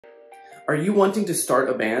Are you wanting to start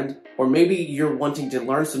a band? Or maybe you're wanting to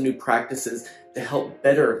learn some new practices to help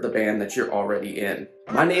better the band that you're already in.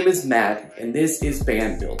 My name is Matt, and this is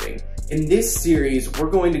Band Building. In this series, we're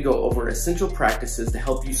going to go over essential practices to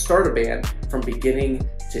help you start a band from beginning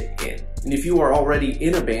to end. And if you are already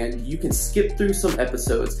in a band, you can skip through some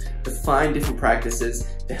episodes to find different practices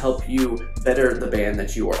to help you better the band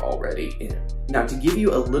that you are already in. Now, to give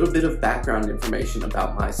you a little bit of background information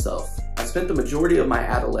about myself, I spent the majority of my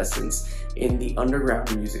adolescence in the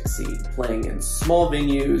underground music scene, playing in small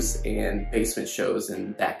venues and basement shows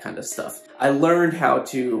and that kind of stuff. I learned how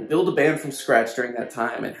to build a band from scratch during that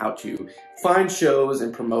time and how to find shows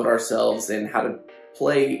and promote ourselves and how to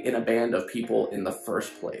play in a band of people in the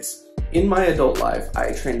first place. In my adult life, I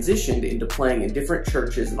transitioned into playing in different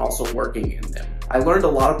churches and also working in them. I learned a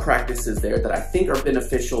lot of practices there that I think are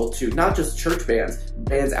beneficial to not just church bands,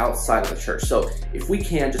 bands outside of the church. So if we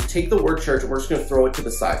can, just take the word church and we're just gonna throw it to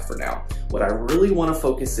the side for now. What I really wanna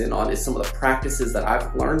focus in on is some of the practices that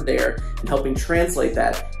I've learned there and helping translate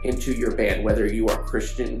that into your band, whether you are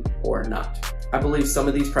Christian or not. I believe some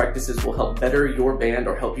of these practices will help better your band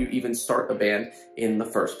or help you even start a band in the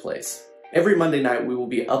first place. Every Monday night, we will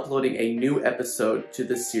be uploading a new episode to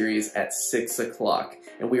this series at 6 o'clock,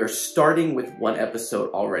 and we are starting with one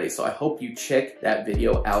episode already, so I hope you check that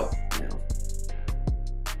video out now.